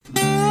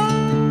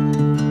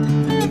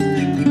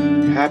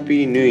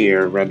Happy New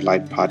Year, Red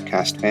Light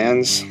Podcast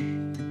fans.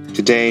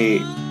 Today,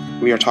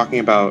 we are talking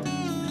about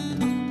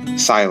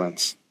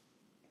silence.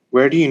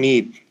 Where do you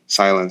need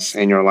silence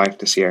in your life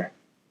this year?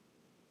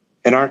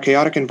 In our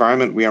chaotic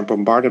environment, we are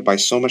bombarded by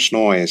so much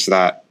noise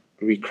that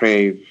we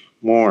crave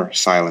more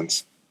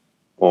silence.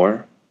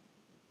 Or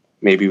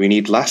maybe we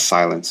need less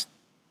silence.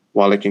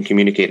 While it can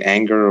communicate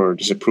anger or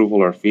disapproval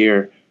or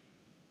fear,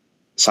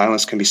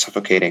 silence can be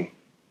suffocating.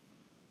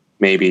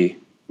 Maybe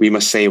we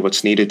must say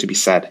what's needed to be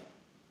said.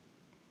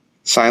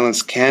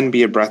 Silence can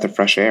be a breath of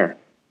fresh air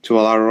to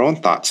allow our own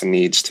thoughts and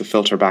needs to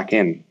filter back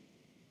in.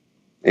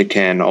 It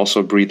can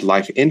also breathe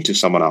life into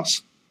someone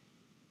else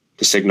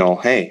to signal,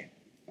 hey,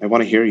 I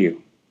want to hear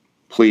you.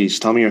 Please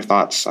tell me your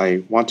thoughts.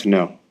 I want to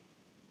know.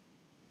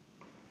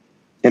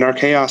 In our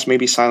chaos,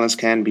 maybe silence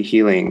can be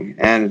healing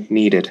and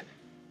needed,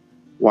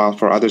 while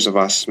for others of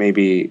us,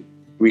 maybe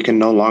we can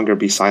no longer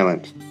be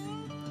silent.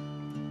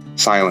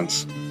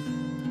 Silence.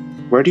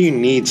 Where do you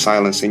need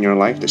silence in your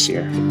life this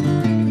year?